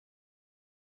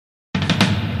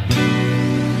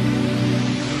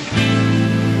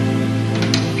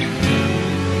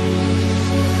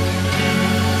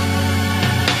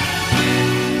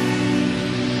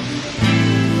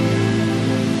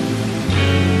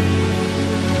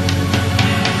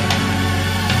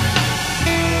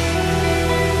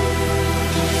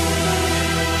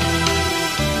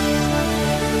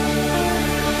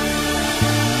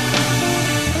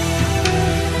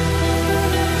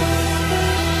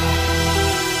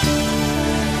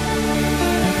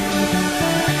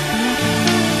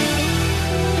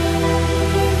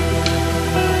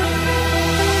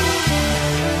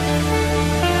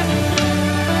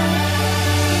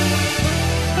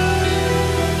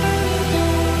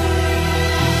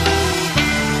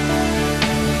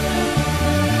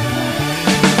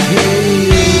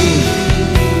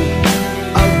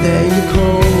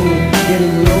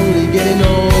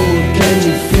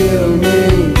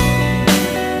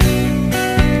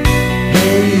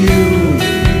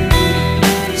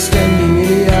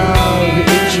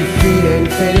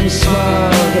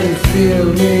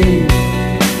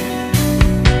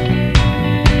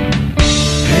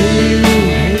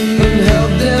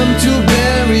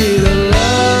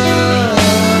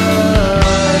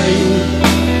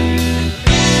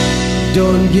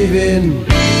give in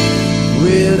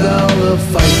without a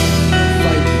fight.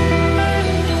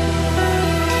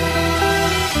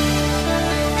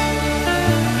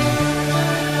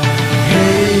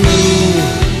 Hey you,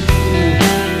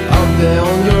 out there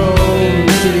on your own,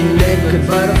 sitting naked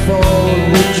by the phone,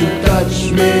 would you touch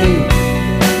me?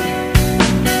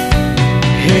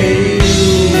 Hey you,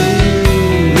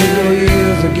 with your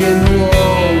ears against the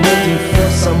wall, waiting for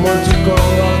someone to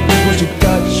call out, would you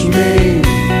touch me?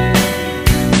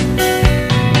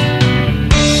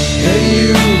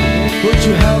 Would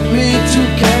you help me to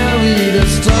carry the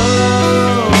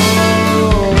stone?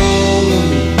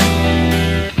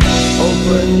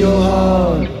 Open your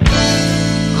heart,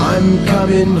 I'm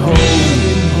coming home.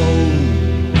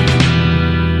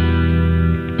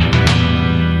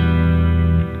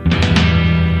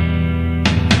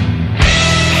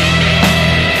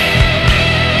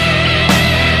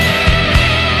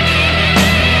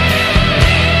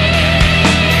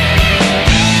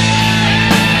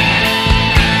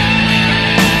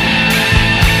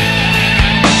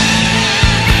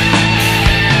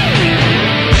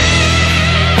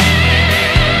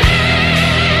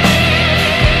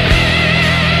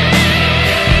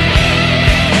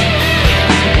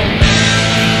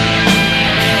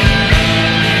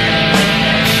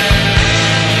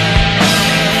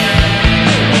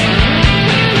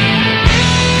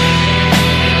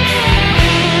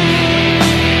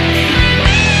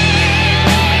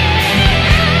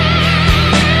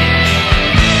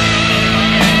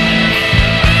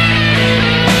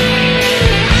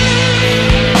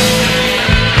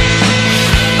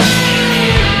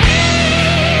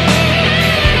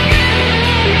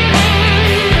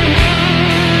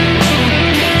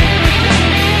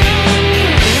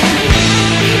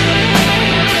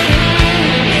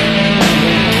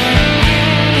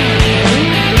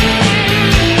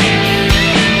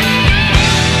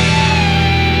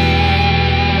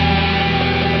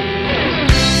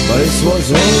 But it was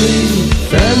only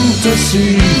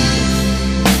fantasy.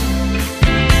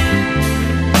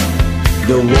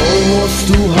 The wall was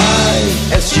too high,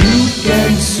 as you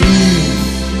can see.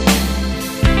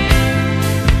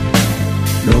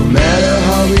 No matter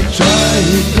how we tried,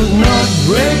 he could not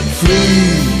break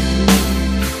free.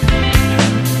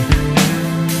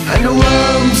 And the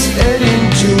worms ate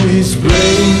into his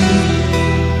brain.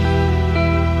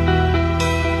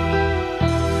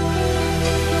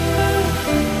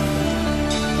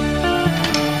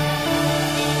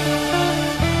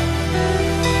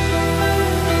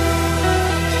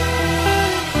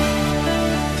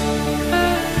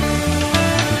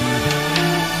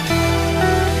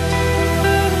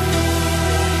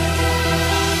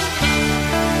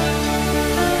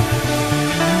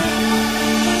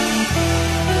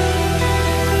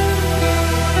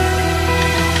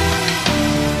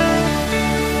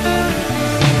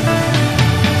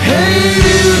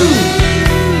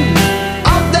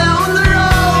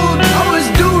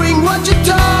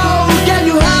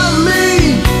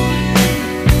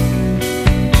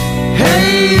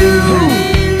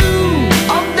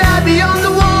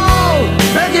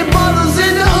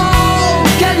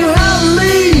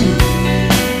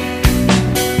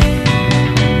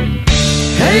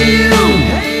 Hey you,